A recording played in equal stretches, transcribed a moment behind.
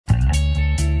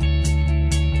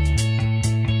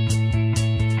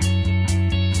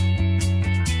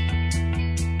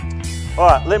All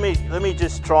right, let me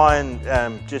just try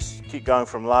and just keep going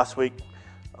from last week.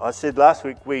 I said last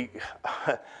week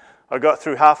I got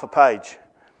through half a page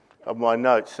of my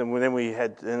notes, and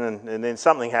then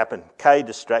something happened. Kay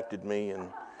distracted me, and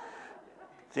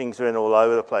things went all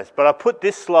over the place. But I put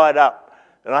this slide up,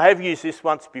 and I have used this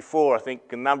once before, I think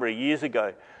a number of years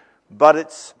ago. But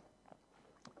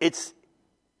it's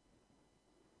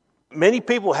many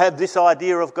people have this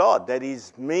idea of God, that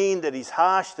he's mean, that he's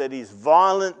harsh, that he's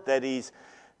violent, that he's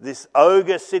this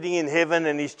ogre sitting in heaven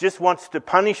and he just wants to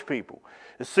punish people.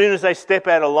 As soon as they step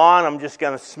out of line, I'm just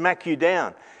going to smack you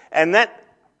down. And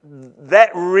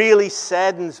that really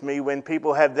saddens me when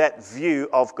people have that view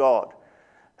of God.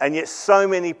 And yet so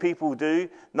many people do,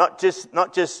 not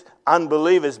just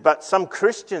unbelievers, but some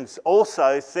Christians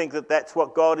also think that that's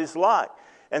what God is like.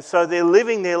 And so they're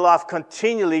living their life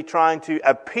continually trying to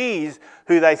appease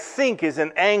who they think is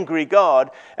an angry God,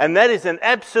 and that is an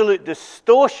absolute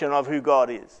distortion of who God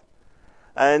is.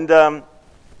 And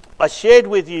I shared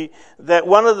with you that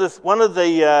one of the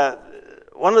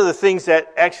things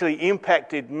that actually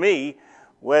impacted me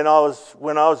when I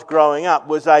was growing up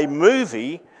was a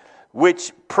movie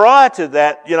which, prior to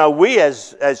that, we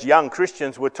as young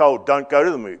Christians were told, don't go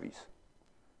to the movies.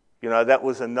 That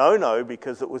was a no-no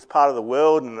because it was part of the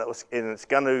world and it's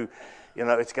going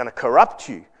to corrupt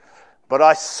you. But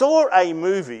I saw a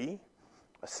movie,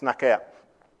 I snuck out.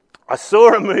 I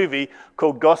saw a movie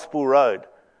called Gospel Road. It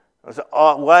was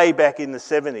way back in the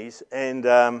 70s, and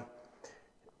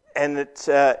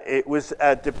it was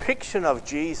a depiction of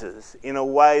Jesus in a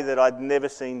way that I'd never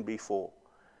seen before,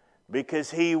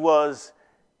 because he was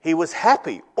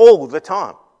happy all the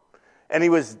time. And he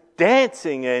was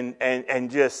dancing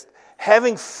and just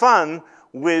having fun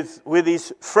with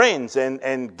his friends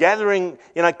and gathering.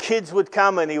 Kids would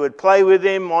come and he would play with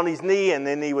them on his knee, and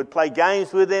then he would play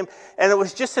games with them. And it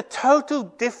was just a total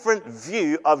different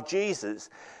view of Jesus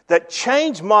that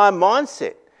changed my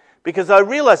mindset, because I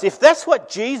realized if that's what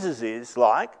Jesus is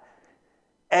like,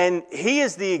 and he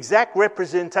is the exact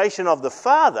representation of the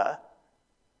Father,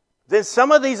 then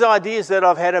some of these ideas that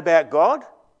I've had about God,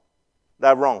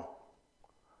 they're wrong.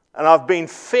 And I've been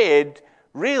fed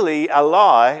really a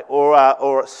lie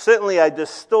or certainly a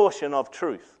distortion of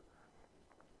truth.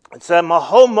 And so my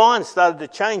whole mind started to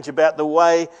change about the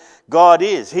way God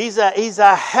is. He's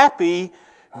a happy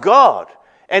God.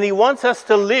 And he wants us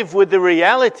to live with the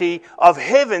reality of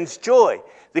heaven's joy.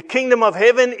 The kingdom of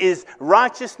heaven is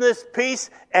righteousness, peace,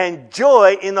 and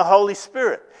joy in the Holy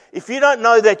Spirit. If you don't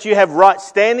know that you have right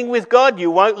standing with God,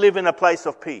 you won't live in a place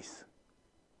of peace.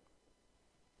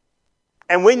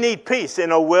 And we need peace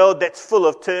in a world that's full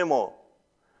of turmoil.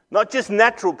 Not just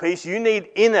natural peace, you need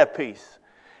inner peace.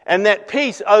 And that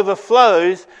peace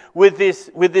overflows with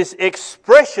this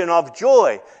expression of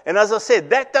joy. And as I said,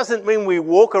 that doesn't mean we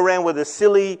walk around with a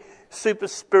silly, super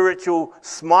spiritual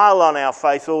smile on our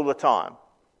face all the time.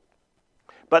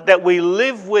 But that we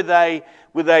live with a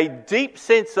deep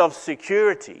sense of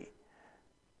security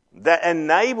that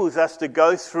enables us to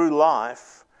go through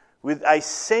life with a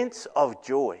sense of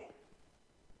joy.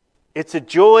 It's a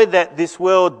joy that this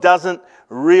world doesn't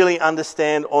really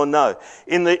understand or know.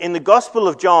 In the Gospel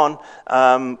of John,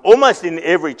 almost in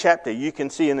every chapter, you can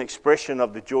see an expression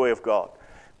of the joy of God.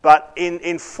 But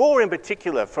in 4 in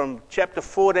particular, from chapter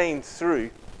 14 through,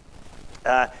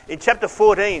 in chapter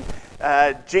 14,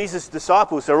 Jesus'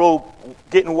 disciples are all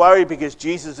getting worried because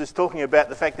Jesus is talking about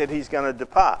the fact that he's going to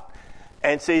depart.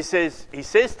 And so he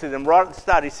says to them right at the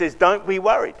start, he says, don't be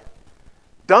worried.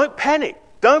 Don't panic.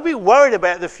 Don't be worried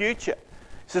about the future.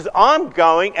 He says, I'm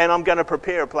going and I'm going to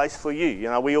prepare a place for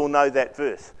you. We all know that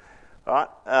verse. Right?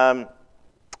 And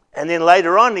then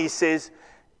later on he says,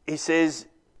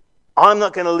 I'm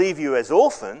not going to leave you as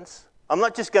orphans. I'm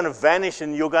not just going to vanish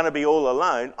and you're going to be all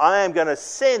alone. I am going to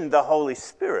send the Holy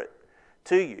Spirit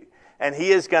to you. And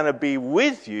he is going to be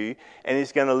with you and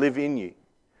he's going to live in you.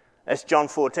 That's John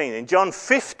 14. In John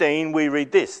 15 we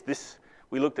read this.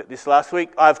 We looked at this last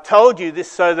week. I've told you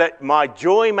this so that my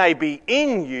joy may be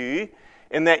in you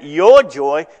and that your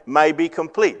joy may be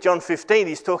complete. John 15,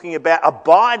 he's talking about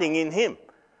abiding in him.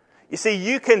 You see,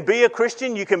 you can be a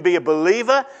Christian, you can be a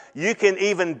believer, you can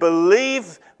even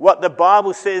believe what the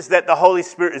Bible says that the Holy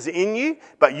Spirit is in you,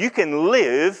 but you can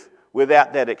live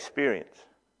without that experience.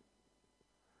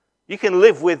 You can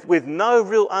live with no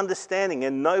real understanding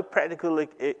and no practical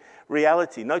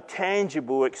reality, no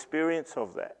tangible experience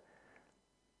of that.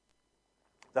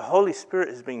 The Holy Spirit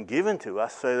has been given to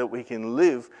us so that we can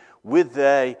live with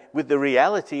the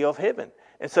reality of heaven.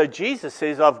 And so Jesus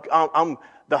says,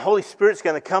 the Holy Spirit's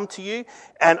going to come to you,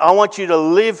 and I want you to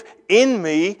live in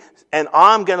me, and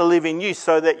I'm going to live in you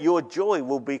so that your joy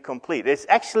will be complete. It's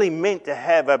actually meant to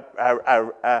have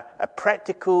a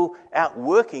practical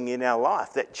outworking in our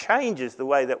life that changes the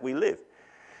way that we live.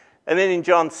 And then in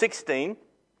John 16,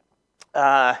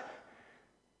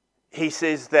 he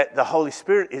says that the Holy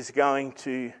Spirit is going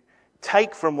to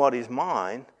take from what is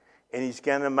mine and he's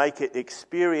going to make it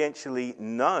experientially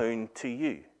known to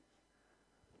you.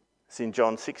 It's in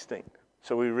John 16.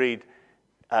 So we read,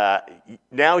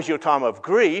 now is your time of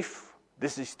grief.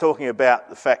 This is talking about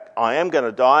the fact I am going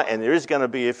to die, and there is going to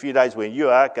be a few days when you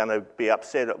are going to be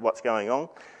upset at what's going on,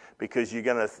 because you're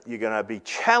going to be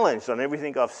challenged on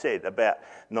everything I've said about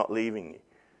not leaving you.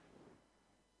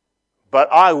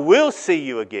 But I will see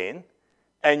you again,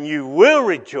 and you will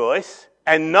rejoice,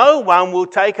 and no one will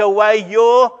take away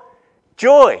your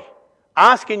joy.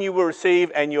 Ask and you will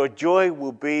receive, and your joy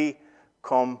will be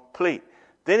complete.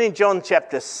 Then in John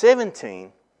chapter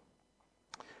 17,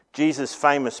 Jesus'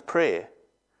 famous prayer,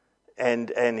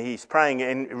 and he's praying,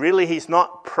 and really he's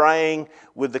not praying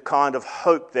with the kind of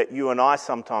hope that you and I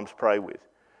sometimes pray with.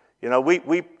 You know,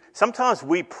 we sometimes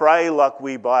we pray like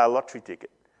we buy a lottery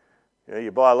ticket. You know,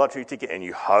 you buy a lottery ticket and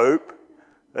you hope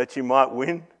that you might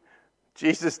win.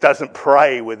 Jesus doesn't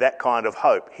pray with that kind of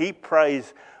hope. He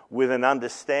prays with an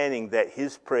understanding that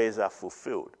his prayers are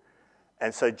fulfilled.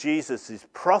 And so Jesus is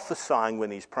prophesying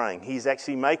when he's praying. He's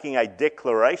actually making a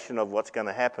declaration of what's going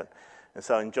to happen. And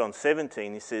so in John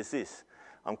 17, he says this,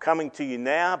 I'm coming to you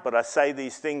now, but I say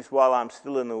these things while I'm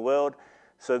still in the world,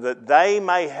 so that they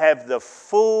may have the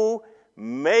full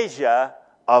measure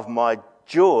of my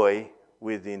joy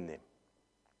within them.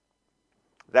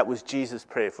 That was Jesus'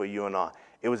 prayer for you and I.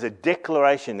 It was a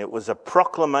declaration, it was a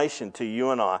proclamation to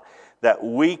you and I that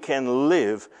we can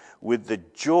live with the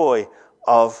joy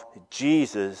of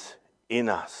Jesus in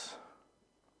us.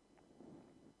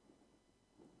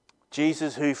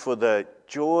 Jesus, who for the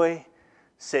joy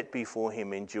set before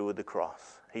him endured the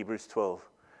cross. Hebrews 12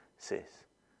 says.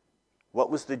 What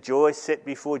was the joy set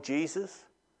before Jesus?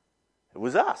 It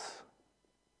was us.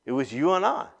 It was you and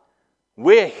I.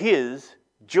 We're his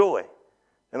joy.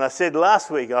 And I said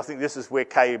last week, and I think this is where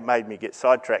Kay made me get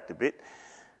sidetracked a bit.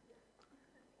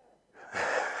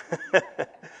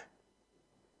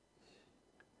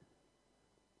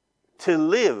 To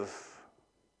live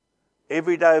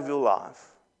every day of your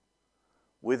life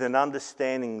with an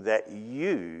understanding that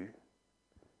you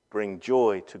bring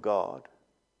joy to God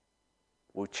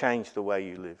will change the way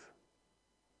you live.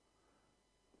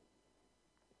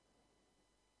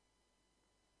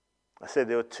 I said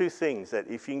there were two things that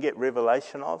if you can get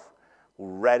revelation of, will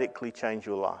radically change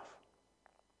your life.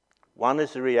 One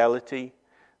is the reality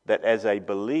that as a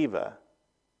believer,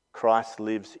 Christ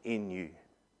lives in you.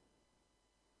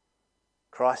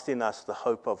 Christ in us, the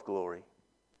hope of glory.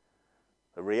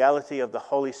 The reality of the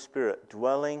Holy Spirit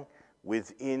dwelling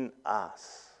within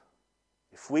us.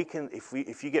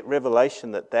 If you get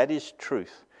revelation that that is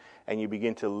truth, and you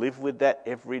begin to live with that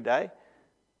every day,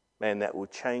 man, that will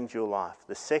change your life.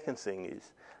 The second thing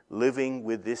is living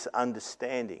with this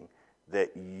understanding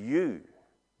that you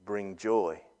bring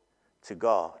joy to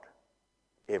God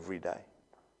every day.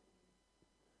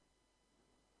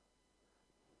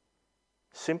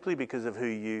 Simply because of who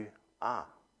you are,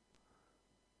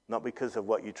 not because of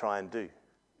what you try and do.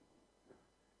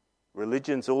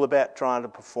 Religion's all about trying to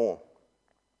perform.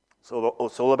 It's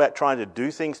all about trying to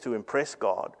do things to impress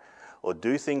God, or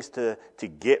do things to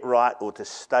get right or to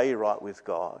stay right with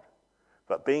God.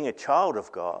 But being a child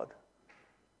of God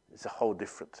is a whole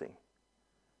different thing.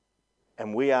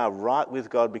 And we are right with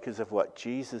God because of what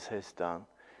Jesus has done.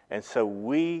 And so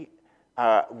we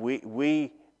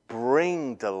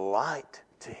bring delight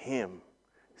to him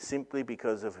simply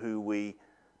because of who we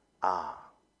are.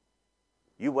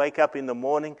 You wake up in the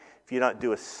morning, if you don't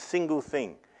do a single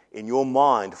thing in your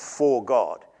mind for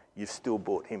God, you've still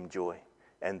brought him joy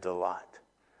and delight.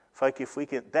 Folk, if we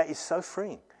can, that is so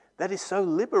freeing. That is so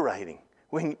liberating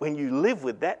when you live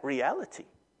with that reality.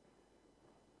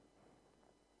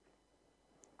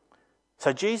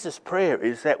 So Jesus' prayer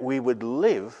is that we would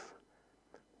live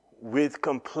with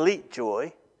complete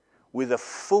joy, with a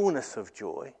fullness of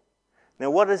joy. Now,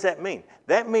 what does that mean?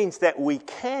 That means that we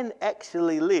can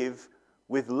actually live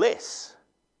with less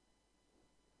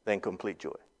than complete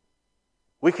joy.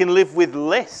 We can live with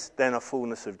less than a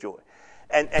fullness of joy.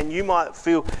 And you might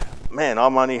feel, man,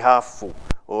 I'm only half full,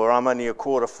 or I'm only a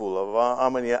quarter full, or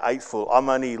I'm only an eighth full. I'm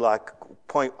only like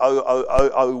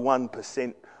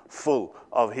 0.00001% full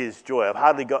of his joy. I've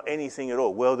hardly got anything at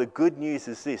all. Well, the good news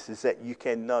is this, is that you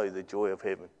can know the joy of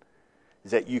heaven.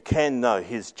 is that you can know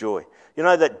his joy. You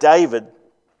know that David,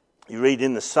 you read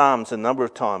in the Psalms a number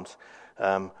of times,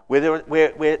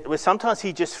 where sometimes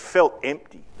he just felt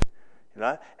empty. You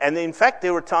know? And in fact,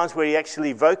 there were times where he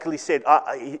actually vocally said,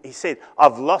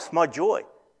 I've lost my joy.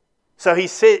 So he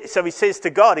says to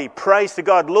God, he prays to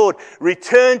God, Lord,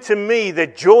 return to me the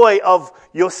joy of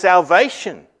your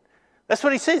salvation. That's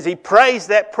what he says. He prays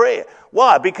that prayer.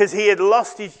 Why? Because he had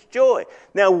lost his joy.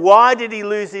 Now, why did he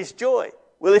lose his joy?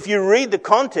 Well, if you read the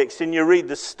context and you read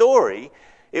the story,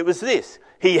 it was this.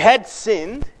 He had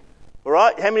sinned, all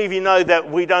right? How many of you know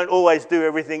that we don't always do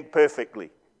everything perfectly?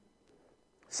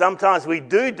 Sometimes we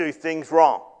do things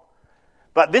wrong.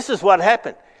 But this is what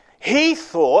happened. He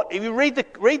thought, if you read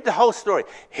the whole story,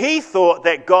 he thought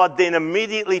that God then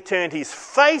immediately turned his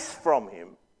face from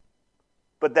him.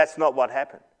 But that's not what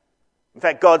happened. In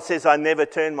fact, God says, I never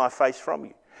turn my face from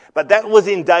you. But that was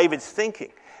in David's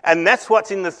thinking. And that's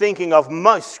what's in the thinking of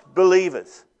most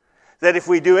believers. That if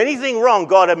we do anything wrong,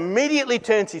 God immediately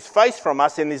turns his face from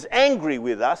us and is angry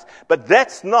with us. But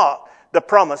that's not the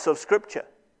promise of Scripture.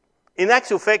 In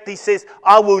actual fact, he says,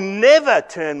 I will never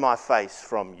turn my face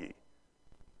from you.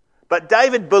 But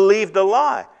David believed a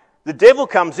lie. The devil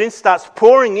comes in, starts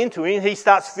pouring into him. He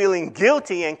starts feeling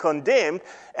guilty and condemned.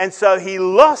 And so he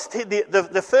lost,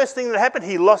 the first thing that happened,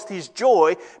 he lost his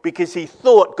joy because he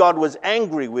thought God was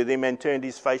angry with him and turned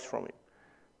his face from him.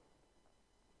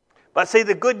 But see,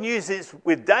 the good news is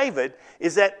with David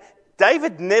is that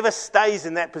David never stays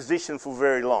in that position for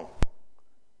very long.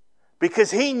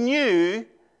 Because he knew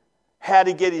how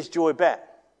to get his joy back.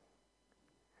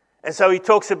 And so he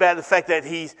talks about the fact that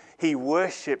he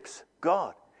worships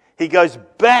God. He goes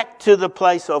back to the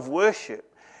place of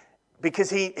worship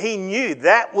because he knew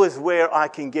that was where I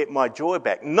can get my joy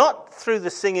back. Not through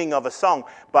the singing of a song,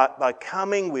 but by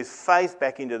coming with faith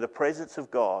back into the presence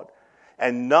of God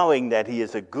and knowing that he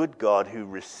is a good God who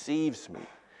receives me.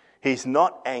 He's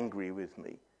not angry with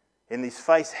me and his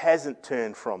face hasn't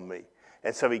turned from me.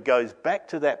 And so he goes back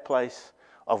to that place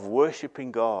of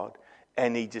worshiping God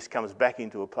and he just comes back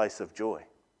into a place of joy.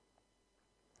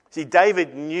 See,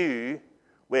 David knew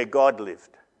where God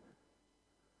lived.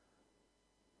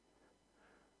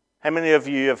 How many of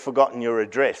you have forgotten your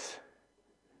address?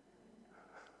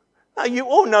 No, you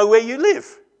all know where you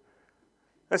live.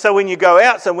 And so when you go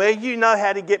out somewhere, you know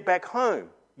how to get back home.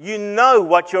 You know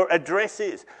what your address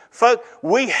is. Folk,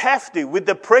 we have to, with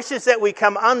the pressures that we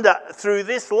come under through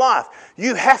this life,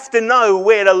 you have to know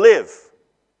where to live.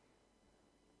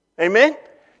 Amen?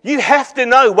 You have to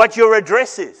know what your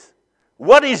address is.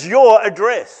 What is your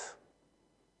address?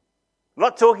 I'm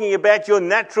not talking about your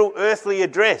natural earthly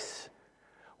address.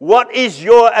 What is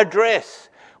your address?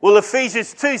 Well,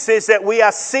 Ephesians 2 says that we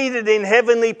are seated in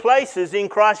heavenly places in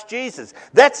Christ Jesus.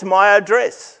 That's my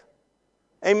address.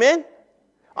 Amen?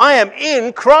 I am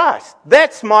in Christ.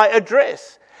 That's my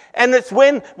address. And it's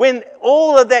when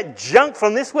all of that junk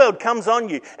from this world comes on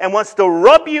you and wants to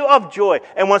rob you of joy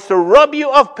and wants to rob you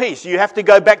of peace, you have to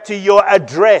go back to your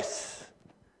address.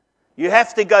 You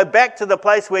have to go back to the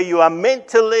place where you are meant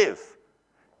to live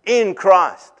in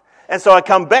Christ. And so I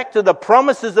come back to the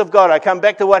promises of God. I come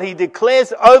back to what he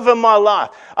declares over my life.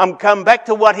 I come back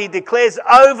to what he declares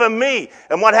over me.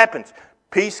 And what happens?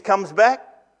 Peace comes back.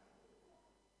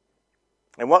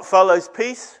 And what follows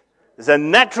peace? There's a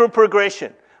natural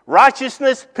progression.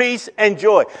 Righteousness, peace, and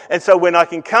joy. And so when I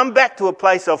can come back to a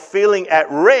place of feeling at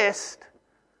rest,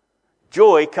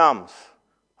 joy comes.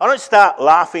 I don't start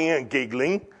laughing and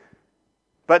giggling,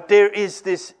 but there is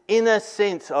this inner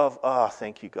sense of, oh,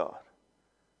 thank you, God.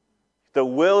 The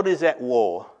world is at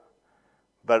war,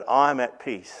 but I'm at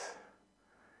peace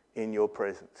in your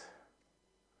presence.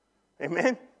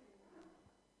 Amen?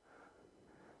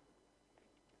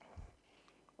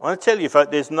 I want to tell you,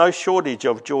 folks, there's no shortage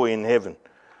of joy in heaven.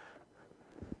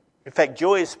 In fact,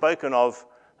 joy is spoken of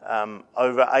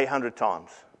over 800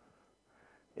 times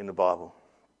in the Bible.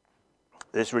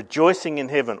 There's rejoicing in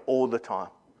heaven all the time.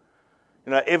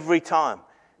 You know, every time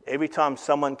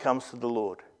someone comes to the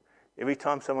Lord, every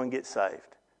time someone gets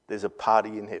saved, there's a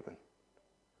party in heaven.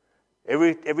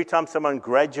 Every time someone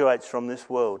graduates from this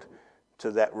world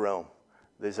to that realm,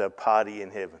 there's a party in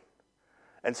heaven.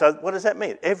 And so what does that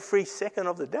mean? Every second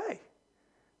of the day,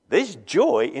 there's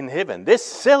joy in heaven. There's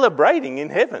celebrating in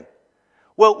heaven.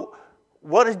 Well,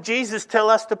 what did Jesus tell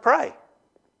us to pray?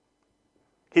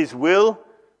 His will,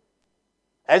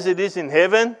 as it is in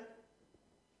heaven,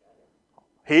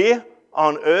 here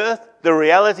on earth, the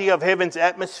reality of heaven's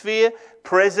atmosphere,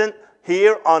 present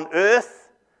here on earth.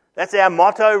 That's our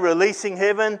motto, releasing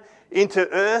heaven into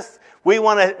earth. We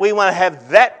want to have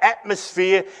that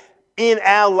atmosphere in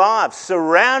our lives,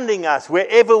 surrounding us,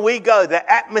 wherever we go, the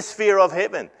atmosphere of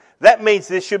heaven. That means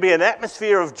there should be an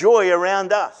atmosphere of joy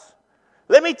around us.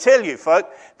 Let me tell you, folk,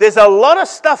 there's a lot of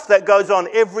stuff that goes on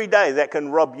every day that can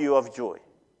rob you of joy.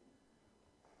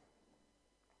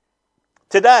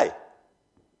 Today,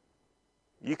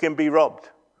 you can be robbed.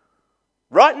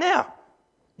 Right now,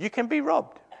 you can be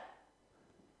robbed.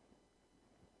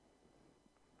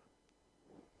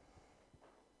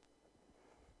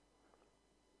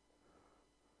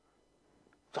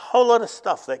 There's a whole lot of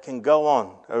stuff that can go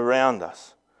on around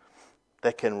us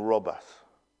that can rob us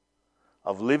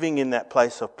of living in that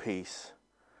place of peace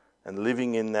and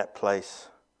living in that place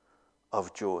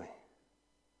of joy.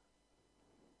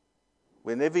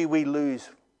 Whenever we lose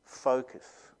focus,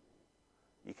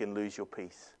 you can lose your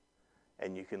peace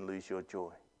and you can lose your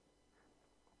joy.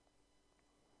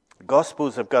 The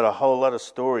Gospels have got a whole lot of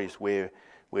stories where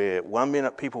 1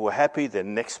 minute people were happy, the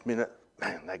next minute,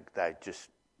 man, they're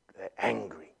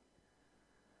angry.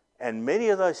 And many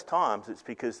of those times it's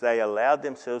because they allowed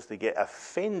themselves to get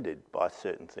offended by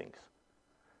certain things.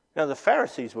 Now the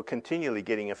Pharisees were continually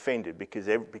getting offended because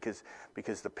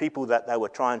the people that they were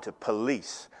trying to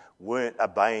police weren't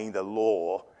obeying the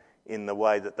law in the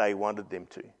way that they wanted them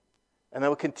to. And they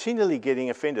were continually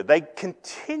getting offended. They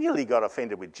continually got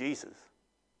offended with Jesus.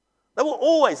 They were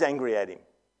always angry at him.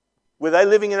 Were they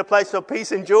living in a place of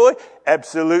peace and joy?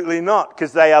 Absolutely not,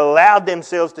 because they allowed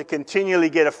themselves to continually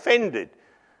get offended.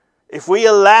 If we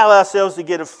allow ourselves to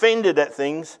get offended at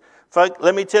things, folk,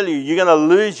 let me tell you, you're going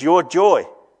to lose your joy.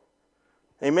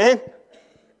 Amen?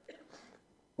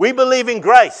 We believe in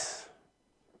grace.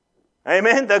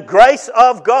 Amen? The grace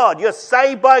of God. You're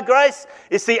saved by grace.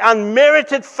 It's the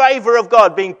unmerited favour of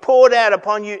God being poured out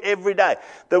upon you every day.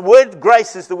 The word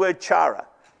grace is the word chara.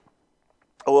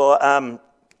 Or,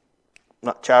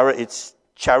 not chara, it's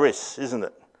charis, isn't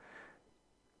it?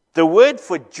 The word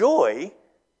for joy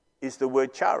is the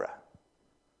word chara.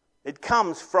 It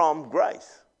comes from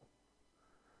grace.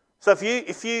 So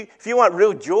if you want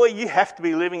real joy, you have to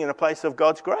be living in a place of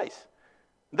God's grace.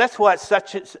 That's why it's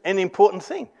such an important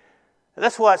thing.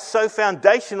 That's why it's so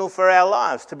foundational for our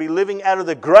lives, to be living out of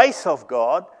the grace of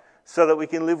God so that we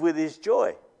can live with his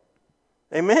joy.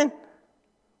 Amen?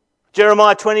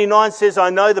 Jeremiah 29 says, I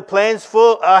know the plans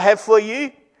I have for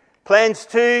you. Plans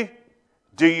to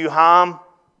do you harm.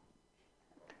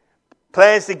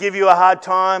 Plans to give you a hard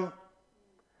time.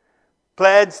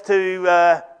 Plans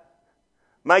to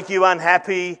make you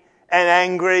unhappy and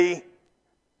angry.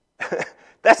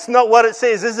 That's not what it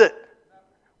says, is it?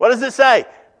 What does it say?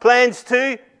 Plans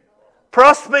to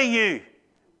prosper you.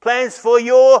 Plans for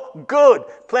your good.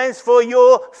 Plans for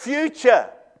your future.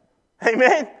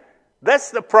 Amen?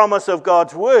 That's the promise of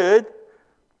God's word.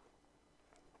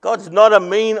 God's not a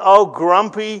mean old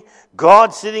grumpy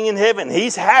God sitting in heaven.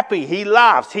 He's happy. He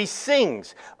laughs. He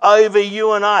sings over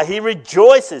you and I. He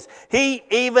rejoices. He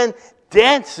even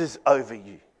dances over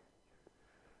you.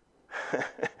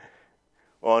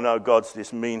 Oh no, God's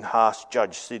this mean, harsh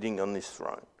judge sitting on this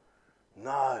throne.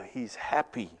 No, he's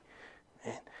happy.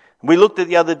 We looked at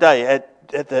the other day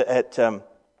at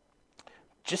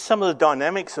just some of the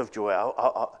dynamics of joy,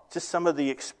 just some of the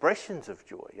expressions of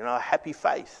joy. You know, a happy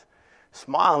face,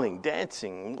 smiling,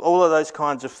 dancing, all of those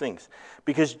kinds of things.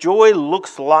 Because joy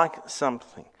looks like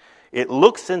something. It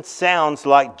looks and sounds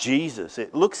like Jesus.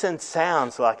 It looks and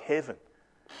sounds like heaven.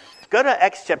 Go to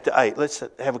Acts chapter 8. Let's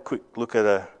have a quick look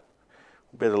at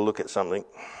better look at something.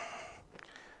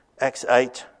 Acts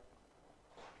 8.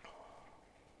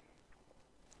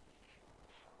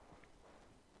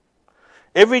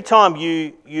 Every time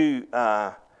you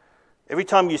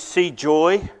see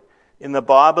joy in the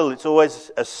Bible, it's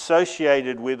always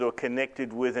associated with or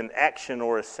connected with an action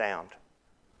or a sound.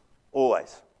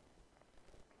 Always.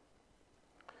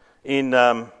 In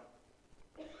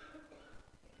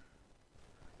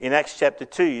Acts chapter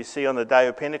 2, you see on the day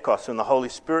of Pentecost when the Holy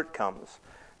Spirit comes,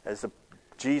 as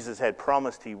Jesus had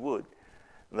promised he would,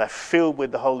 and they're filled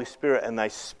with the Holy Spirit and they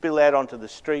spill out onto the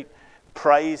street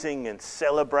praising and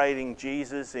celebrating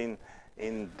Jesus in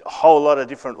a whole lot of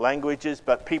different languages,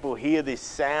 but people hear this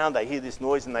sound, they hear this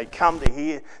noise, and they come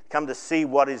to see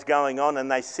what is going on, and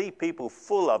they see people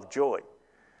full of joy.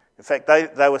 In fact,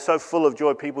 they were so full of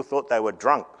joy, people thought they were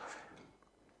drunk.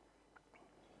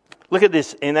 Look at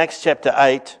this in Acts chapter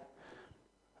 8,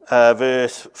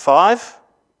 verse 5.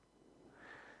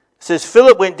 It says,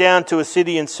 Philip went down to a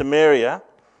city in Samaria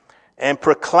and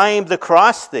proclaimed the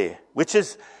Christ there, which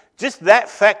is just that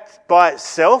fact by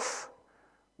itself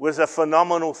was a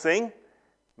phenomenal thing,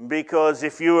 because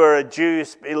if you were a Jew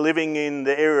living in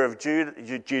the area of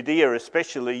Judea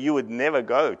especially, you would never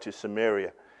go to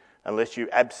Samaria unless you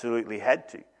absolutely had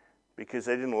to. because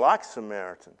they didn't like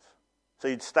Samaritans. So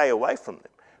he'd stay away from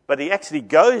them. But he actually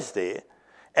goes there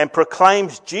and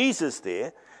proclaims Jesus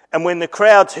there. And when the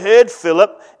crowds heard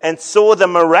Philip and saw the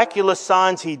miraculous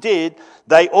signs he did,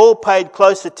 they all paid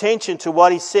close attention to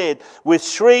what he said. With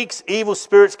shrieks, evil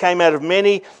spirits came out of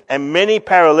many, and many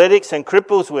paralytics and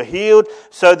cripples were healed.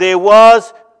 So there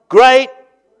was great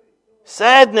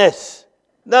sadness.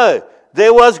 No,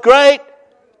 there was great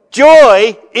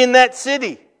joy in that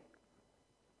city.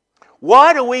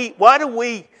 Why do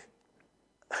we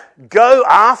go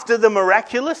after the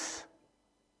miraculous?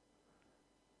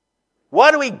 Why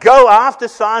do we go after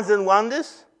signs and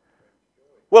wonders?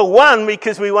 Well, one,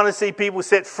 because we want to see people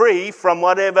set free from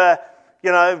whatever,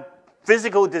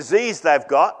 physical disease they've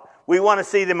got. We want to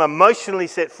see them emotionally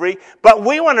set free. But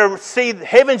we want to see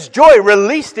heaven's joy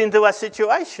released into our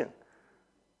situation.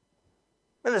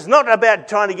 And it's not about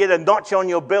trying to get a notch on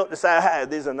your belt to say, hey,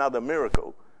 there's another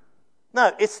miracle.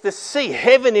 No, it's to see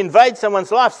heaven invade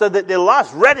someone's life so that their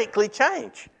lives radically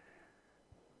change.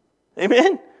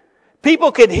 Amen?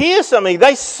 People could hear something.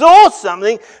 They saw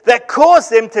something that caused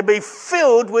them to be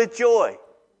filled with joy.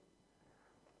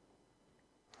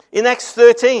 In Acts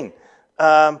 13,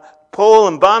 Paul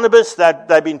and Barnabas,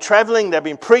 they've been traveling, they've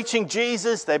been preaching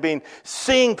Jesus, they've been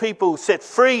seeing people set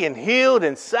free and healed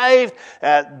and saved,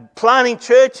 planting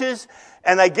churches,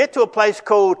 and they get to a place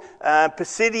called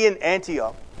Pisidian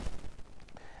Antioch.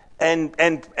 And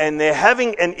they're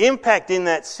having an impact in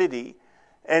that city.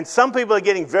 And some people are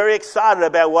getting very excited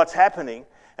about what's happening.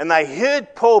 And they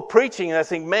heard Paul preaching and they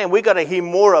think, man, we've got to hear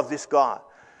more of this guy.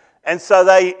 And so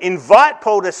they invite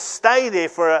Paul to stay there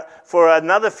for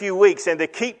another few weeks and to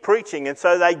keep preaching. And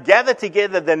so they gather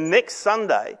together the next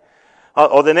Sunday,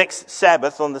 or the next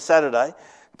Sabbath on the Saturday,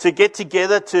 to get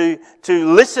together to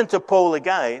listen to Paul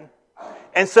again.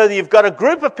 And so you've got a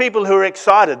group of people who are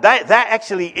excited. They're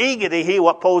actually eager to hear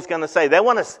what Paul's going to say. They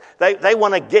want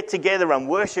to get together and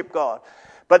worship God.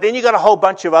 But then you've got a whole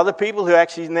bunch of other people who are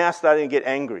actually now starting to get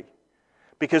angry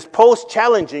because Paul's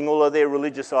challenging all of their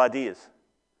religious ideas.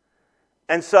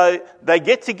 And so they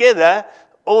get together,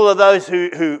 all of those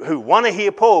who want to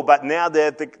hear Paul, but now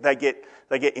they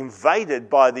get invaded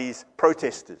by these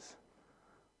protesters.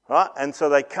 Right? And so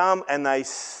they come and they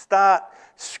start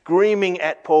screaming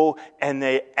at Paul and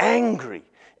they're angry.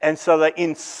 And so they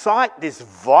incite this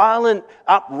violent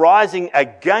uprising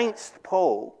against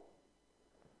Paul.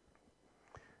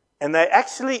 And they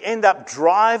actually end up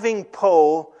driving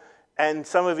Paul and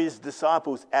some of his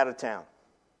disciples out of town.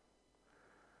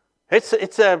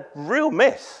 It's a real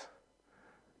mess.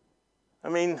 I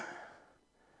mean,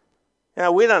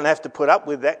 we don't have to put up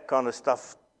with that kind of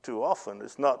stuff too often.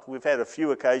 It's not. We've had a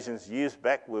few occasions years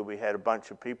back where we had a bunch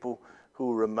of people who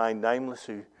will remain nameless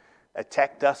who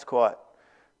attacked us quite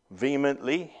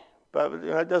vehemently. But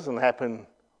it doesn't happen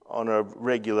on a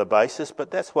regular basis.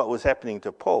 But that's what was happening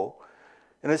to Paul.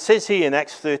 And it says here in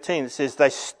Acts 13, it says,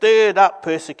 they stirred up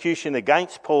persecution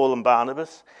against Paul and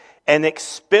Barnabas and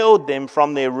expelled them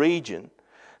from their region.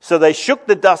 So they shook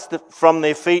the dust from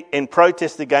their feet in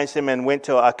protest against them and went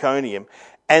to Iconium.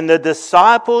 And the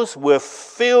disciples were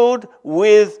filled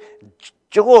with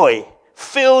joy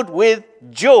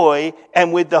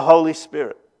and with the Holy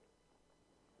Spirit.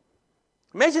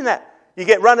 Imagine that. You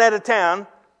get run out of town,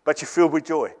 but you're filled with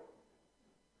joy.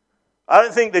 I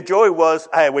don't think the joy was,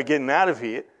 hey, we're getting out of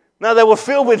here. No, they were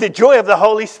filled with the joy of the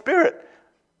Holy Spirit.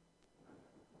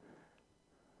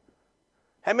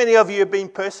 How many of you have been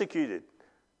persecuted?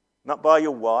 Not by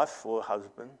your wife or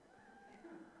husband.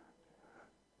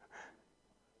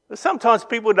 Sometimes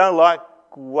people don't like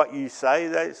what you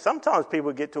say. Sometimes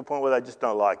people get to a point where they just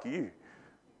don't like you.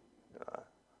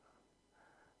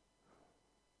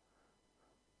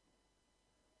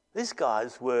 These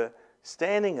guys were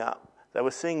standing up. They were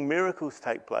seeing miracles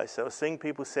take place. They were seeing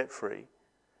people set free.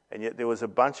 And yet there was a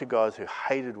bunch of guys who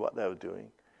hated what they were doing.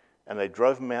 And they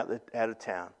drove them out of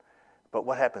town. But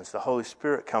what happens? The Holy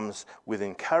Spirit comes with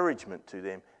encouragement to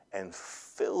them and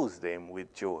fills them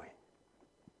with joy.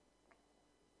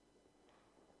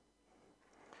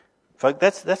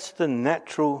 Folks, that's the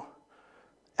natural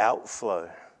outflow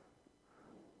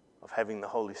of having the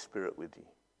Holy Spirit with you.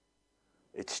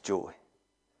 It's joy.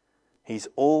 He's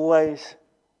always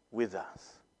with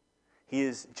us.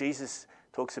 Jesus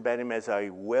talks about him as a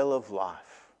well of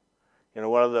life.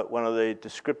 One of the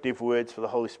descriptive words for the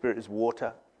Holy Spirit is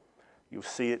water. You'll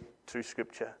see it through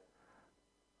Scripture.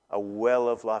 A well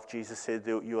of life. Jesus said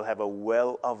that you'll have a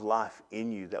well of life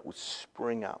in you that will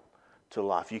spring up to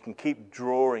life. You can keep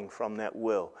drawing from that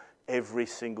well every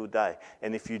single day.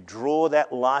 And if you draw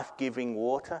that life-giving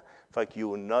water, Folk, you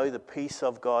will know the peace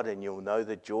of God and you'll know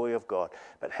the joy of God.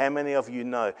 But how many of you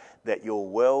know that your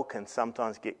well can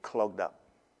sometimes get clogged up?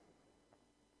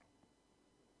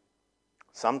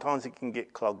 Sometimes it can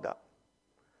get clogged up.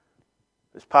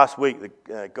 This past week,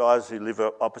 the guys who live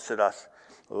opposite us,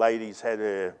 ladies, had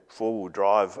a four-wheel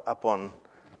drive up on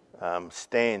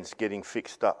stands getting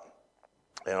fixed up.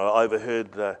 And I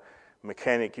overheard the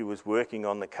mechanic who was working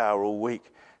on the car all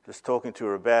week just talking to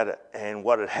her about it. And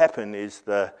what had happened is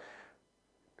I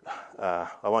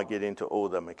won't get into all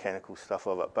the mechanical stuff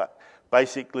of it, but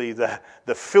basically the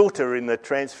filter in the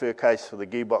transfer case for the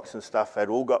gearbox and stuff had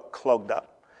all got clogged up.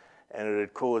 And it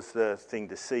had caused the thing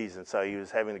to seize. And so he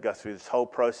was having to go through this whole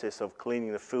process of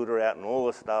cleaning the filter out and all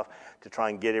the stuff to try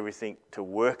and get everything to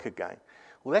work again.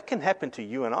 Well, that can happen to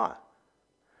you and I.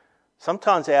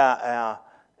 Sometimes our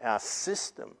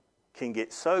system can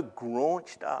get so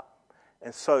graunched up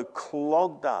and so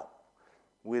clogged up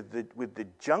with the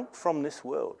junk from this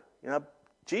world. You know,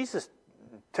 Jesus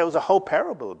tells a whole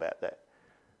parable about that.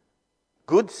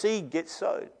 Good seed gets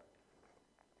sowed.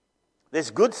 There's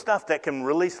good stuff that can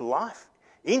release life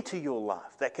into your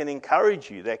life, that can encourage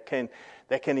you, that can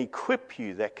equip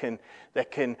you,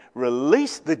 that can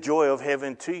release the joy of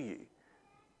heaven to you.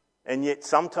 And yet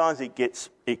sometimes it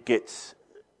gets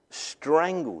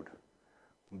strangled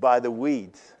by the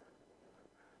weeds,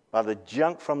 by the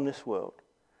junk from this world,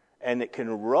 and it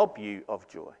can rob you of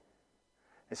joy.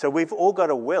 And so we've all got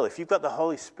a well. If you've got the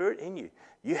Holy Spirit in you,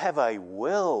 you have a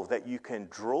well that you can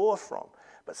draw from.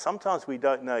 But sometimes we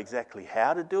don't know exactly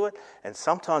how to do it, and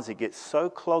sometimes it gets so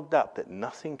clogged up that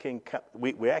nothing can come.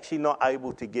 We're actually not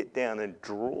able to get down and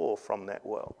draw from that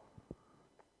well.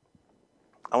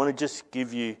 I want to just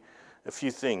give you a few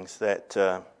things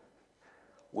that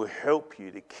will help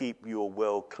you to keep your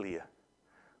well clear.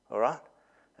 All right?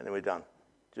 And then we're done.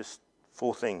 Just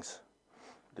 4 things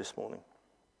this morning.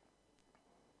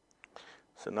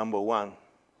 So number 1,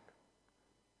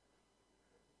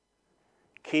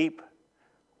 keep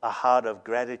a heart of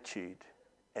gratitude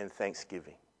and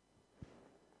thanksgiving.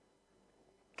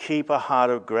 Keep a heart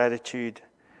of gratitude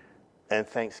and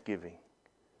thanksgiving.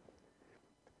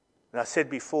 And I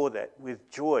said before that with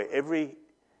joy,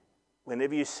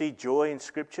 whenever you see joy in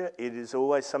Scripture, it is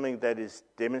always something that is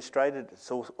demonstrated. It's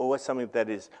always something that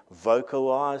is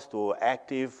vocalized or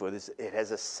active, or it has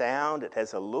a sound, it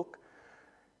has a look.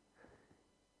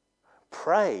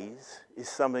 Praise is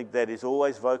something that is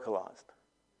always vocalized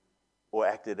or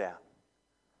acted out.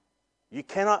 You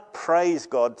cannot praise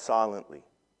God silently.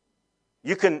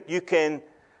 You can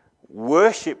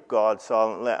worship God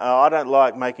silently. I don't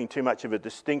like making too much of a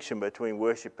distinction between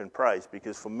worship and praise,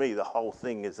 because for me the whole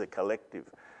thing is a collective.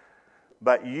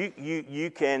 But you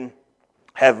can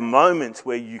have moments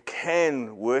where you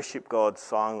can worship God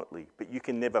silently, but you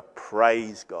can never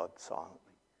praise God silently.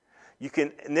 You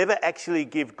can never actually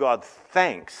give God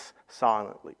thanks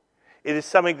silently. It is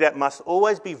something that must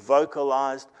always be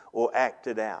vocalized or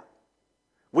acted out.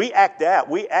 We act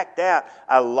out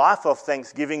a life of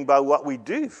thanksgiving by what we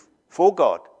do for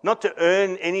God, not to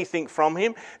earn anything from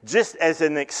Him, just as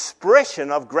an expression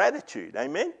of gratitude.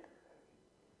 Amen?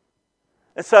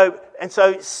 And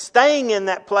so staying in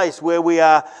that place where we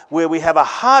have a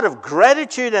heart of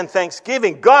gratitude and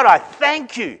thanksgiving. God, I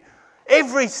thank you.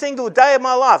 Every single day of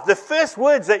my life, the first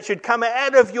words that should come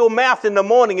out of your mouth in the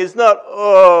morning is not,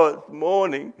 "Oh, it's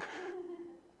morning."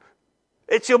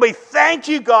 It should be, "Thank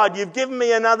you, God, you've given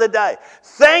me another day.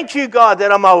 Thank you, God, that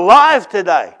I'm alive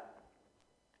today."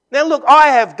 Now look, I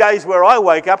have days where I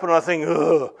wake up and I think,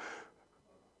 "Oh,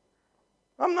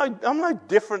 I'm no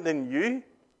different than you."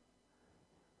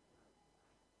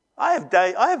 I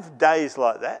have days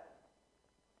like that.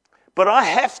 But I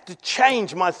have to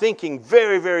change my thinking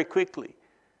very, very quickly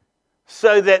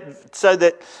so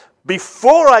that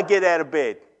before I get out of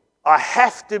bed, I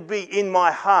have to be in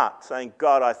my heart saying,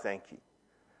 "God, I thank you.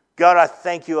 God, I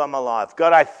thank you I'm alive.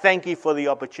 God, I thank you for the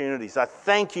opportunities. I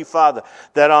thank you, Father,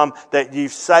 that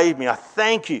you've saved me. I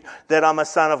thank you that I'm a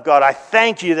son of God. I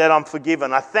thank you that I'm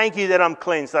forgiven. I thank you that I'm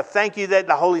cleansed. I thank you that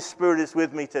the Holy Spirit is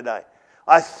with me today.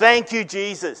 I thank you,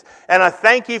 Jesus. And I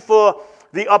thank you for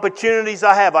the opportunities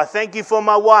I have. I thank you for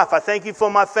my wife. I thank you for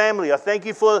my family. I thank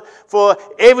you for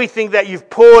everything that you've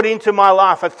poured into my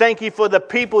life. I thank you for the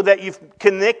people that you've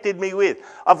connected me with.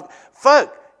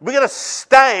 Folk, we've got to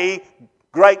stay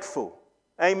grateful.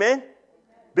 Amen?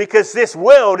 Because this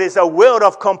world is a world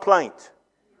of complaint.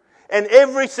 And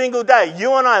every single day,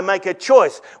 you and I make a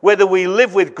choice whether we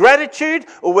live with gratitude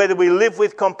or whether we live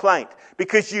with complaint.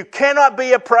 Because you cannot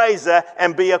be a praiser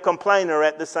and be a complainer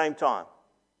at the same time.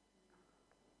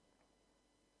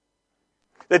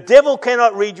 The devil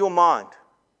cannot read your mind.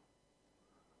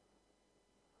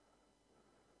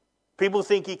 People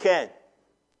think he can.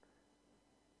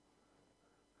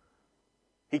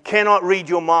 He cannot read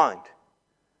your mind,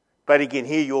 but he can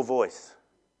hear your voice.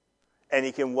 And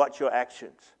he can watch your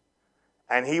actions.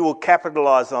 And he will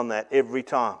capitalize on that every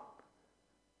time.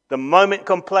 The moment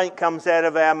complaint comes out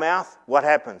of our mouth, what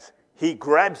happens? He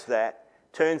grabs that,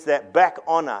 turns that back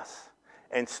on us,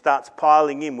 and starts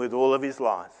piling in with all of his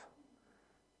lies.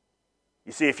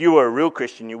 You see, if you were a real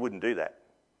Christian, you wouldn't do that.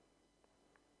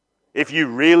 If you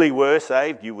really were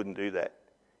saved, you wouldn't do that.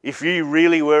 If you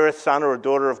really were a son or a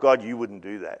daughter of God, you wouldn't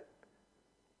do that.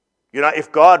 You know, if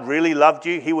God really loved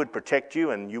you, he would protect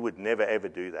you and you would never ever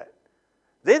do that.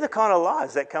 They're the kind of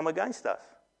lies that come against us.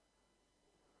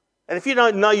 And if you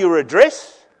don't know your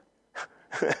address,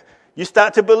 you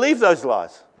start to believe those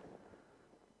lies.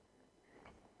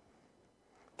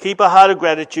 Keep a heart of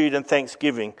gratitude and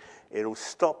thanksgiving. It'll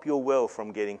stop your well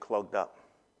from getting clogged up.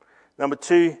 Number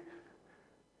 2,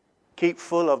 keep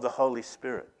full of the Holy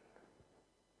Spirit.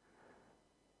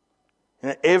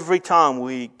 And every time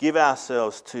we give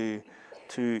ourselves to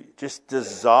just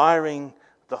desiring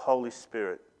the Holy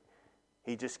Spirit,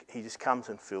 He just comes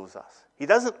and fills us. He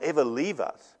doesn't ever leave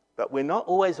us, but we're not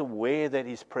always aware that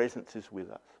His presence is with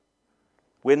us.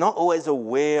 We're not always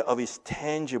aware of His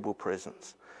tangible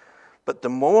presence. But the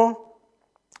more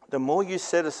you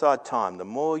set aside time, the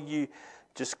more you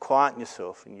just quieten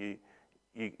yourself and you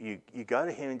go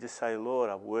to Him and just say, Lord,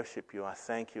 I worship you, I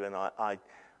thank you, and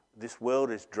this world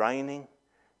is draining,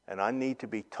 and I need to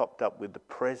be topped up with the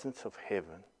presence of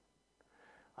heaven.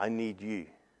 I need you.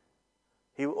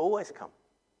 He will always come.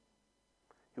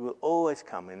 He will always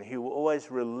come, and He will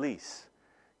always release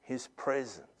His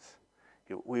presence.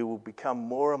 We will become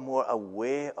more and more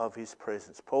aware of His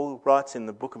presence. Paul writes in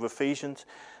the book of Ephesians,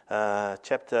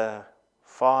 chapter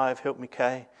 5, help me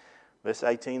Kay, verse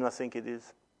 18 I think it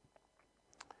is,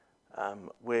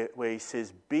 where he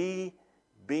says,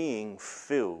 being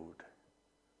filled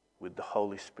with the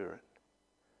Holy Spirit.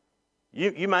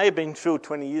 You may have been filled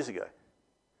 20 years ago.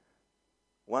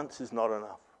 Once is not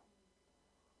enough.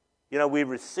 You know, we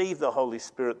receive the Holy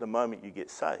Spirit the moment you get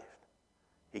saved.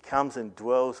 He comes and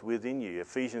dwells within you.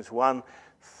 Ephesians 1,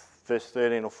 verse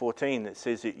 13 or 14, it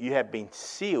says that you have been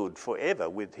sealed forever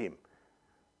with Him.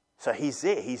 So He's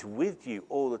there. He's with you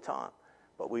all the time.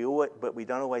 But we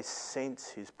don't always sense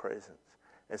His presence.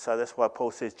 And so that's why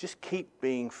Paul says, just keep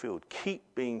being filled.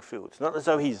 Keep being filled. It's not as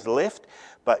though He's left,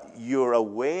 but your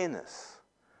awareness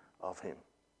of Him,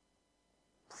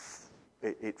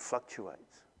 it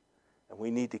fluctuates. And we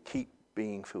need to keep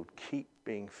being filled. Keep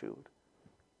being filled.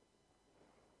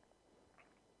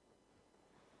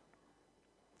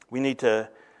 We need to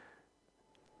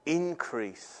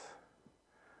increase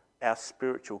our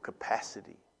spiritual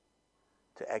capacity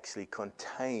to actually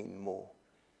contain more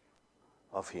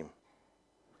of Him.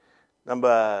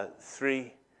 Number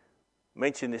 3,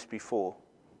 mentioned this before,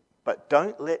 but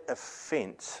don't let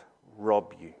offense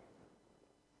rob you.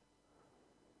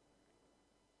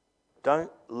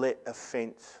 Don't let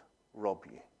offense rob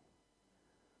you.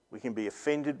 We can be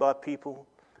offended by people.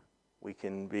 We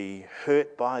can be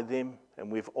hurt by them,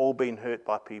 and we've all been hurt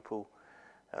by people.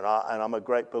 And I'm a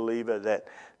great believer that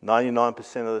 99%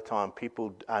 of the time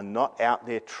people are not out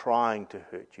there trying to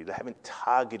hurt you. They haven't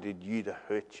targeted you to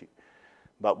hurt you.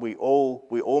 But we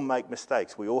all make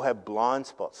mistakes. We all have blind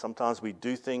spots. Sometimes we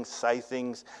do things, say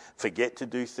things, forget to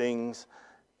do things,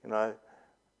 you know,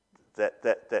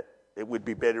 that it would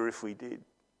be better if we did.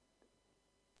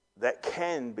 That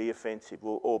can be offensive,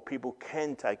 or people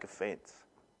can take offense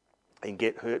and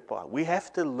get hurt by it. We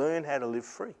have to learn how to live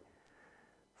free.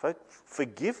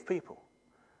 Forgive people.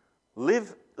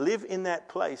 Live in that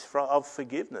place of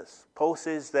forgiveness. Paul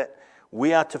says that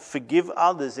we are to forgive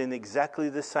others in exactly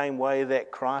the same way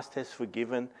that Christ has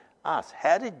forgiven us.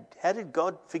 How did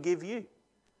God forgive you?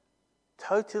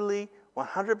 Totally,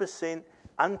 100%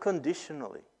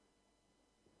 unconditionally.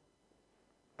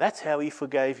 That's how He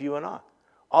forgave you and I.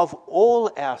 Of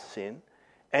all our sin,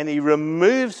 and He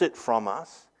removes it from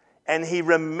us, and He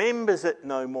remembers it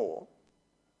no more.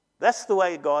 That's the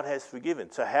way God has forgiven.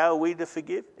 So how are we to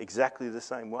forgive? Exactly the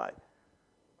same way.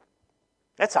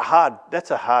 That's a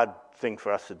hard thing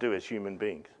for us to do as human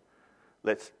beings.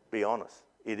 Let's be honest.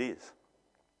 It is.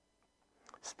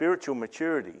 Spiritual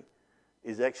maturity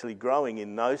is actually growing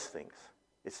in those things.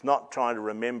 It's not trying to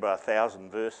remember 1,000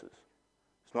 verses.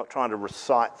 It's not trying to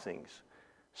recite things.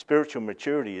 Spiritual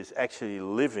maturity is actually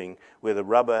living where the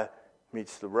rubber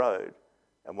meets the road.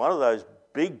 And one of those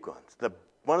big ones,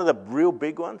 one of the real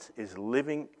big ones, is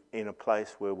living in a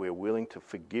place where we're willing to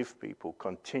forgive people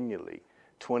continually,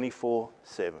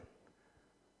 24/7.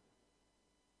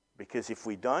 Because if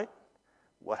we don't,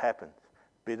 what happens?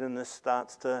 Bitterness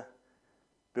starts to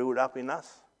build up in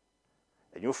us.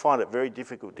 And you'll find it very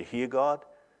difficult to hear God.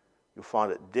 You'll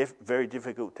find it very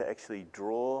difficult to actually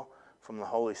draw from the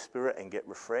Holy Spirit and get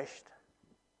refreshed.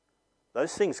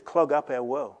 Those things clog up our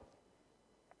well.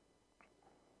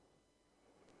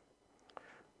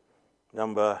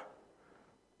 Number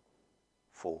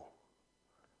 4.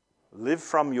 Live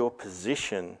from your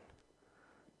position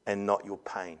and not your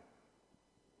pain.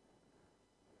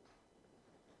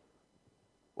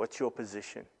 What's your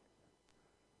position?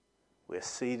 We're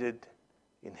seated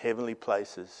in heavenly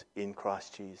places in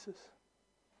Christ Jesus.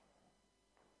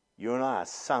 You and I are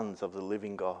sons of the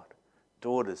living God,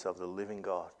 daughters of the living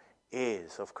God,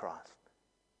 heirs of Christ.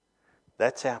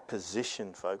 That's our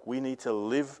position, folk. We need to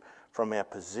live from our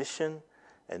position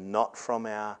and not from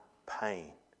our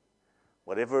pain.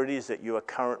 Whatever it is that you are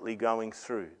currently going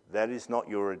through, that is not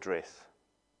your address.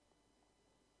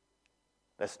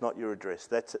 That's not your address.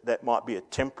 That might be a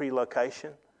temporary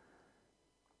location.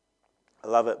 I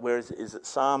love it. Where is it? Is it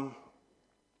Psalm?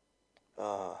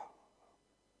 Forget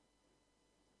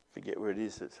where it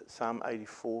is. It's Psalm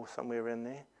 84, somewhere around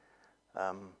there.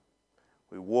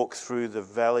 We walk through the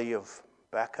valley of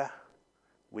Baca,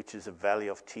 which is a valley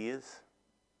of tears.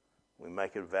 We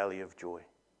make it a valley of joy.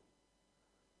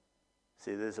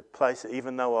 See, there's a place,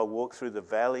 even though I walk through the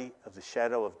valley of the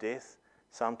shadow of death,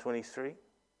 Psalm 23,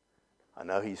 I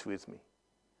know He's with me.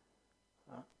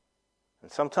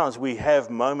 And sometimes we have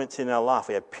moments in our life,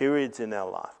 we have periods in our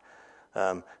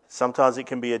life. Sometimes it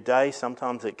can be a day,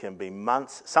 sometimes it can be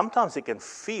months, sometimes it can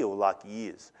feel like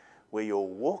years, where you're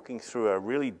walking through a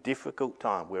really difficult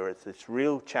time, where it's this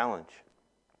real challenge.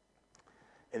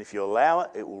 And if you allow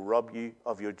it, it will rob you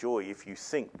of your joy if you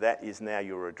think that is now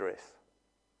your address.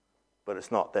 But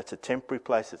it's not. That's a temporary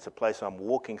place. It's a place I'm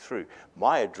walking through.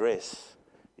 My address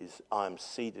is I'm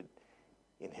seated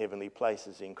in heavenly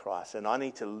places in Christ. And I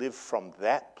need to live from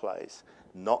that place,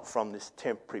 not from this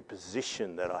temporary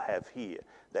position that I have here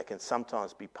that can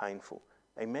sometimes be painful.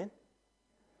 Amen?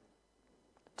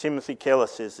 Timothy Keller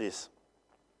says this: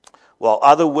 while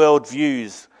other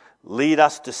worldviews lead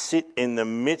us to sit in the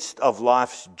midst of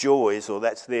life's joys, or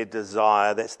that's their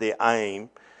desire, that's their aim,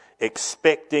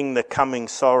 expecting the coming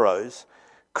sorrows,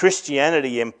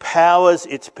 Christianity empowers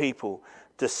its people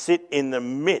to sit in the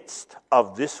midst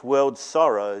of this world's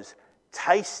sorrows,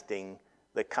 tasting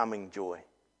the coming joy.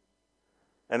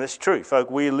 And it's true,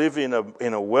 folk, we live in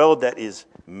a world that is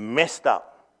messed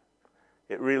up.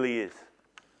 It really is.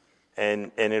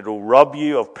 And it'll rob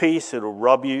you of peace, it'll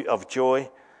rob you of joy,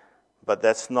 but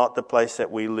that's not the place that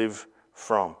we live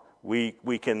from. We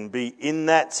can be in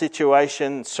that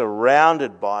situation,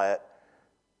 surrounded by it,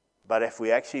 but if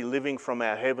we're actually living from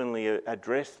our heavenly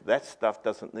address, that stuff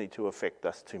doesn't need to affect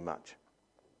us too much.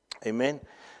 Amen?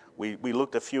 We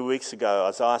looked a few weeks ago,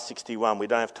 Isaiah 61, we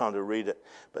don't have time to read it,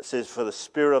 but it says, for the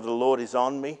Spirit of the Lord is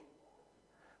on me.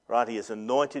 Right, He has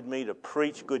anointed me to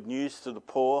preach good news to the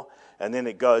poor. And then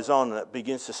it goes on and it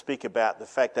begins to speak about the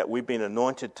fact that we've been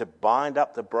anointed to bind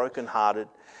up the brokenhearted,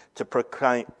 to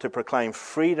proclaim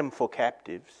freedom for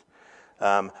captives,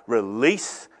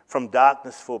 release from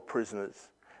darkness for prisoners.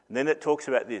 And then it talks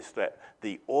about this, that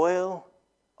the oil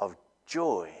of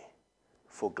joy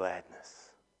for gladness.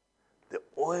 The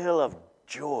oil of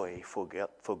joy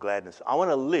for gladness. I want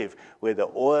to live where the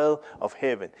oil of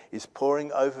heaven is pouring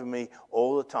over me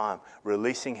all the time,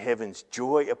 releasing heaven's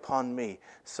joy upon me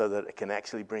so that it can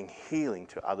actually bring healing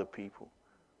to other people.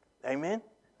 Amen?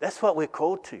 That's what we're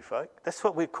called to, folk. That's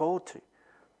what we're called to.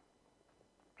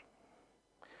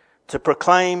 To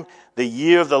proclaim the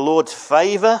year of the Lord's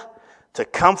favour, to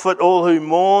comfort all who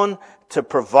mourn, to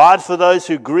provide for those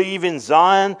who grieve in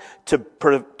Zion,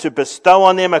 to bestow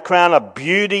on them a crown of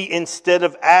beauty instead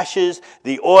of ashes,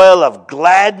 the oil of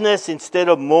gladness instead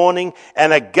of mourning,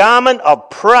 and a garment of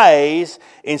praise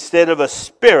instead of a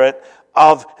spirit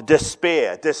of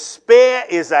despair. Despair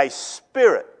is a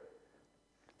spirit.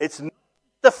 It's not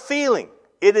the feeling.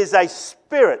 It is a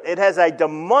spirit. It has a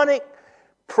demonic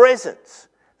presence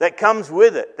that comes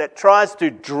with it, that tries to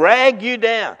drag you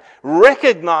down.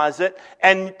 Recognize it,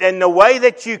 and the way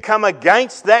that you come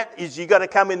against that is you got to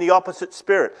come in the opposite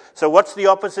spirit. So what's the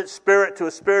opposite spirit to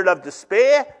a spirit of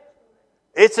despair?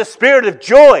 It's a spirit of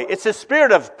joy. It's a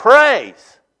spirit of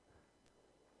praise.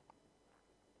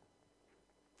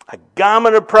 A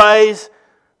garment of praise,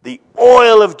 the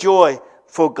oil of joy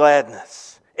for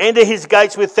gladness. Enter His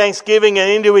gates with thanksgiving and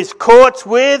into His courts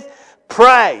with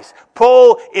praise.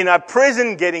 Paul, in a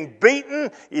prison, getting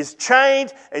beaten, is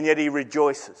chained, and yet he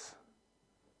rejoices.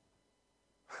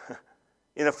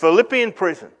 In a Philippian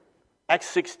prison, Acts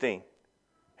 16,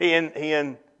 he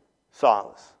and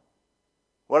Silas.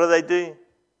 What do?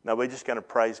 No, we're just going to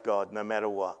praise God no matter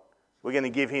what. We're going to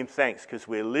give him thanks because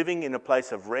we're living in a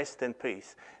place of rest and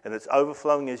peace, and it's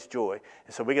overflowing his joy.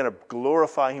 And so we're going to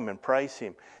glorify him and praise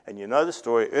him. And you know the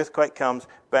story. Earthquake comes,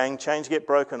 bang, chains get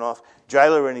broken off.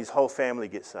 Jailer and his whole family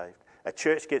get saved. A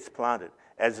church gets planted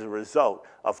as a result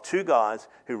of two guys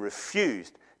who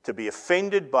refused to be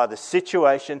offended by the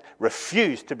situation,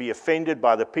 refused to be offended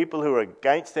by the people who were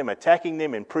against them, attacking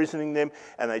them, imprisoning them,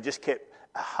 and they just kept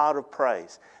a heart of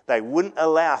praise. They wouldn't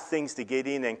allow things to get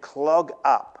in and clog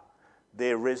up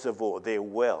their reservoir, their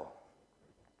well.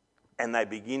 And they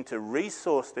begin to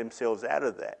resource themselves out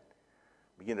of that,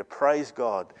 begin to praise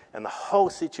God, and the whole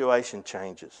situation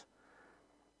changes.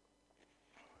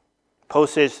 Paul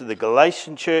says to the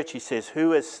Galatian church, he says,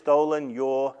 who has stolen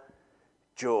your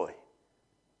joy?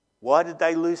 Why did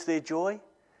they lose their joy?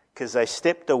 Because they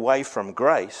stepped away from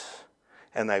grace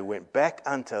and they went back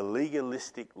unto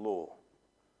legalistic law,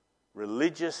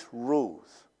 religious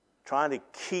rules, trying to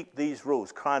keep these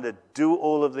rules, trying to do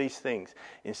all of these things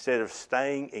instead of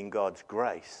staying in God's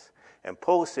grace. And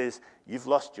Paul says, you've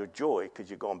lost your joy because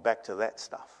you've gone back to that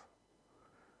stuff.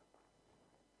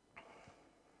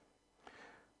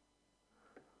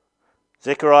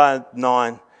 Zechariah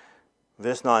 9,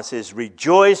 verse 9 says,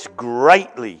 rejoice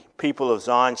greatly, people of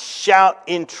Zion, shout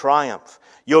in triumph.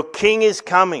 Your king is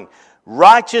coming,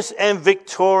 righteous and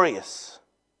victorious.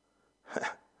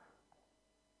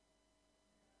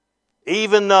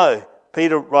 Even though,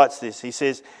 Peter writes this, he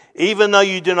says, even though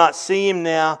you do not see him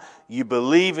now, you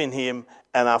believe in him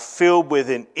and are filled with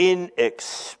an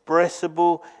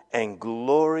inexpressible and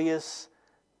glorious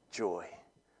joy.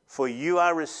 For you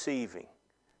are receiving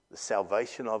the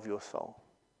salvation of your soul.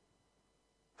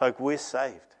 Folk, we're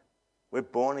saved. We're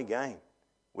born again.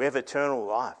 We have eternal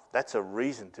life. That's a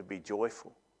reason to be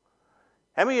joyful.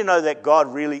 How many of you know that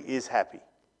God really is happy?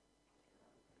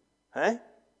 Hey?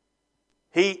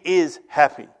 He is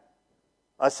happy.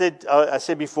 I said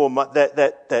before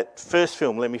that first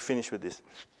film. Let me finish with this.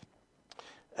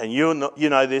 And you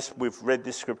know this. We've read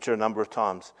this scripture a number of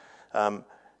times. But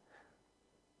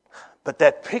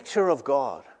that picture of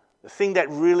God, the thing that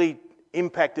really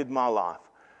impacted my life,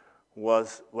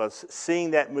 was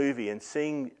seeing that movie and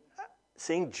seeing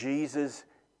Jesus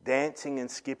dancing and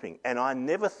skipping. And I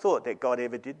never thought that God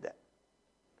ever did that.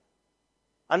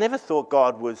 I never thought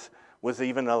God was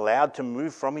even allowed to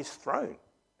move from his throne.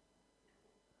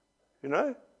 You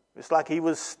know? It's like he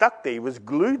was stuck there. He was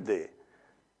glued there.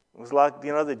 It was like,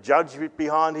 the judge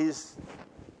behind his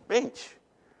bench.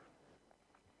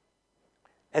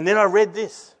 And then I read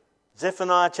this,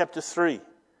 Zephaniah chapter 3.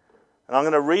 And I'm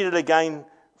going to read it again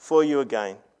for you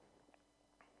again.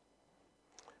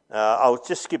 I'll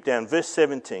just skip down. Verse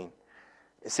 17.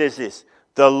 It says this,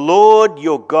 the Lord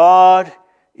your God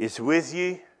is with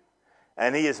you,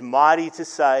 and he is mighty to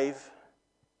save.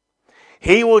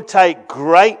 He will take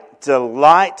great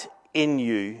delight in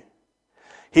you.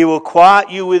 He will quiet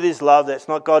you with his love. That's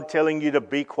not God telling you to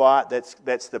be quiet.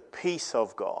 That's the peace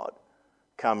of God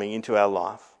coming into our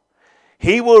life.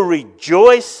 He will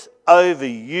rejoice over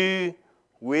you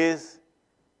with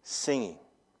singing.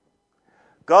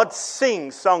 God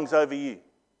sings songs over you.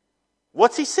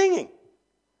 What's he singing?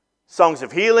 Songs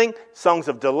of healing, songs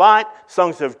of delight,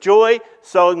 songs of joy,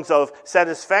 songs of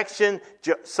satisfaction,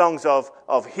 songs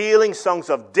of healing, songs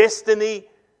of destiny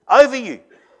over you.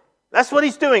 That's what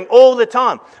he's doing all the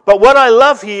time. But what I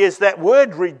love here is that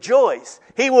word rejoice.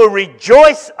 He will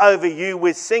rejoice over you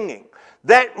with singing.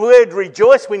 That word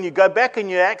rejoice, when you go back and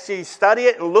you actually study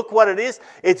it and look what it is,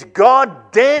 it's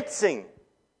God dancing.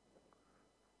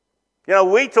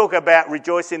 We talk about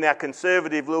rejoice in our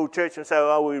conservative little church and say,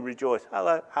 oh, we rejoice.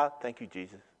 Hello, thank you,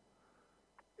 Jesus.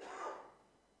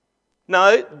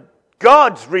 No,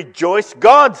 God's rejoice,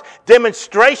 God's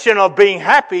demonstration of being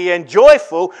happy and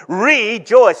joyful,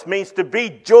 rejoice means to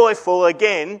be joyful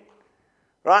again,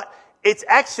 right? It's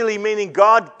actually meaning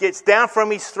God gets down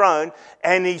from his throne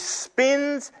and he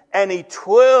spins and he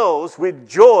twirls with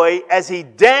joy as he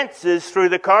dances through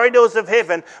the corridors of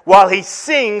heaven while he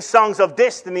sings songs of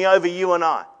destiny over you and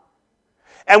I.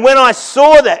 And when I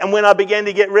saw that and when I began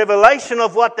to get revelation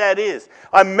of what that is,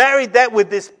 I married that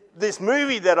with this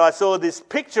movie that I saw, this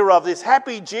picture of this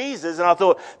happy Jesus, and I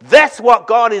thought, that's what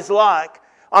God is like.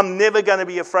 I'm never going to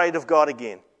be afraid of God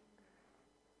again.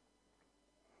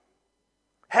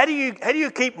 How do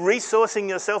you keep resourcing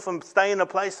yourself and stay in a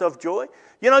place of joy?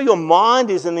 Your mind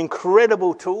is an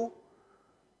incredible tool.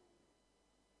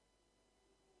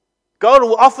 God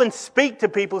will often speak to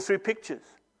people through pictures.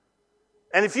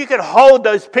 And if you could hold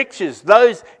those pictures,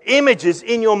 those images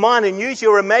in your mind and use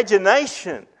your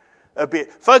imagination a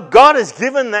bit. For God has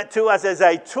given that to us as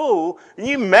a tool, and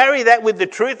you marry that with the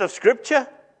truth of Scripture,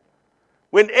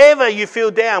 Whenever you feel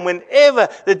down, whenever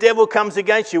the devil comes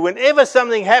against you, whenever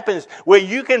something happens where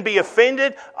you can be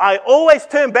offended, I always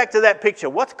turn back to that picture.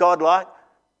 What's God like?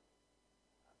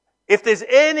 If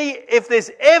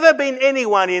there's ever been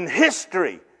anyone in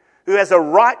history who has a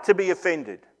right to be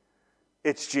offended,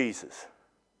 it's Jesus.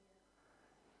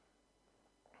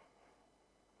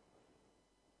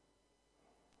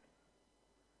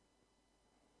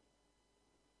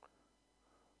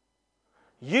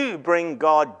 You bring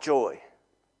God joy.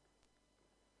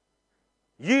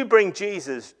 You bring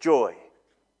Jesus joy.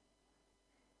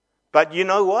 But you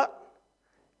know what?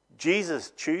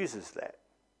 Jesus chooses that.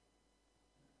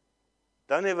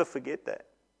 Don't ever forget that.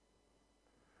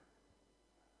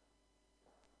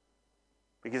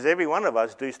 Because every one of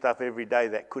us do stuff every day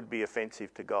that could be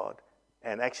offensive to God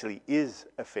and actually is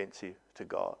offensive to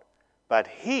God. But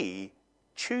He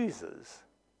chooses.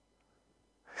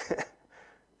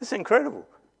 It's incredible.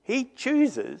 He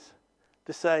chooses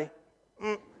to say,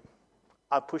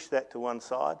 I push that to one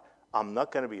side. I'm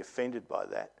not going to be offended by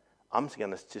that. I'm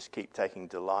going to just keep taking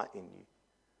delight in you.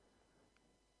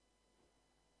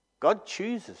 God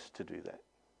chooses to do that.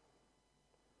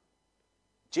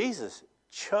 Jesus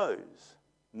chose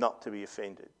not to be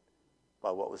offended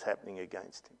by what was happening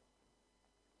against him.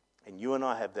 And you and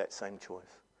I have that same choice.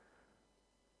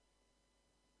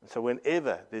 And so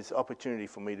whenever there's opportunity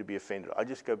for me to be offended, I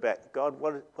just go back, God,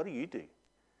 what do you do?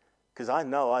 Because I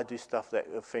know I do stuff that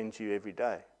offends you every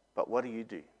day. But what do you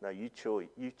do? No, you choose.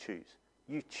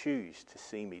 You choose to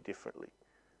see me differently.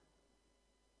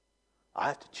 I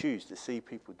have to choose to see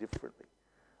people differently.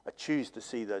 I choose to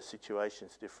see those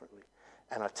situations differently.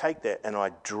 And I take that and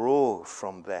I draw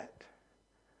from that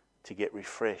to get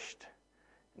refreshed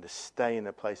and to stay in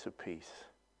a place of peace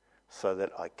so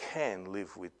that I can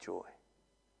live with joy.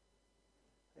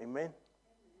 Amen?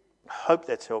 I hope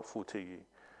that's helpful to you,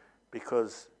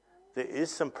 because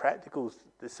there's some practical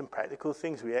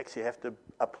things we actually have to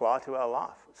apply to our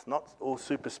life. It's not all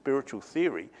super spiritual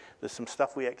theory. There's some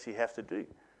stuff we actually have to do.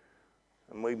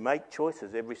 And we make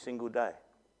choices every single day.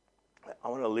 I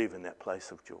want to live in that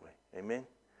place of joy. Amen?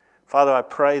 Father, I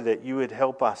pray that you would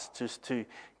help us just to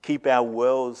keep our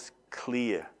wells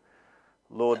clear.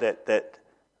 Lord, that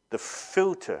the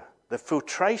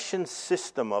filtration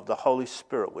system of the Holy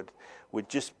Spirit would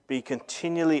just be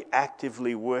continually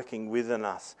actively working within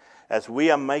us as we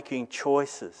are making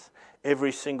choices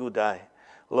every single day.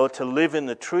 Lord, to live in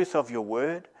the truth of your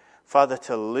word. Father,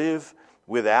 to live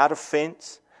without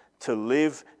offense, to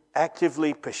live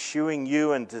actively pursuing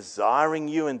you and desiring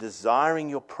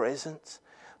your presence,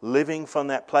 living from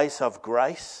that place of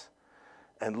grace.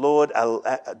 And Lord,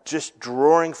 just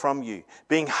drawing from you,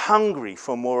 being hungry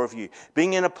for more of you,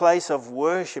 being in a place of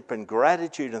worship and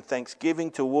gratitude and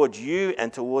thanksgiving towards you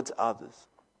and towards others.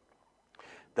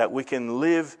 That we can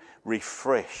live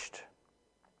refreshed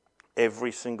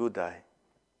every single day.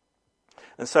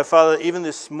 And so, Father, even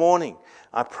this morning,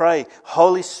 I pray,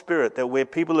 Holy Spirit, that where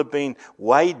people have been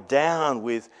weighed down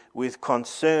with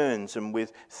concerns and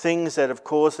with things that have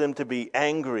caused them to be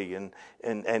angry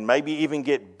and maybe even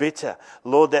get bitter,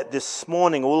 Lord, that this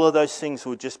morning all of those things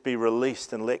will just be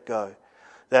released and let go.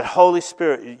 That Holy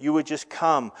Spirit, you would just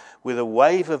come with a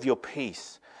wave of your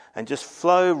peace and just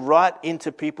flow right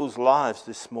into people's lives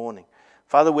this morning.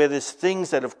 Father, where there's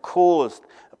things that have caused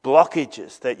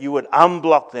blockages, that you would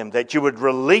unblock them, that you would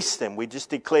release them. We just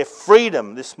declare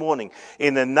freedom this morning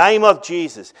in the name of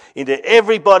Jesus, into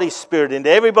everybody's spirit, into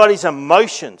everybody's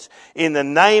emotions, in the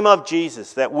name of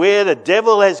Jesus, that where the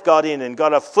devil has got in and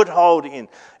got a foothold in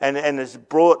and has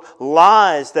brought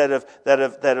lies that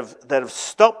have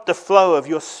stopped the flow of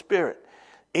your spirit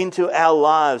into our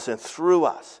lives and through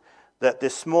us, that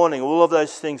this morning all of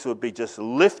those things would be just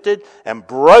lifted and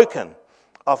broken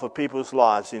off of people's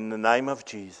lives in the name of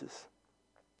Jesus.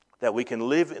 That we can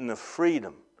live in the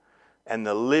freedom and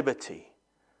the liberty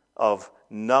of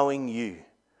knowing you,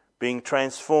 being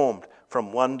transformed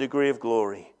from one degree of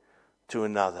glory to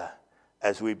another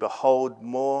as we behold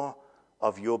more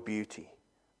of your beauty,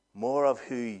 more of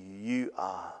who you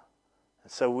are.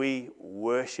 And so we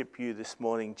worship you this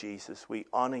morning, Jesus. We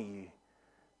honor you.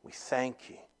 We thank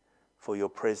you for your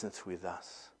presence with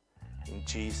us. In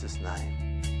Jesus' name.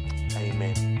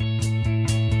 Amen.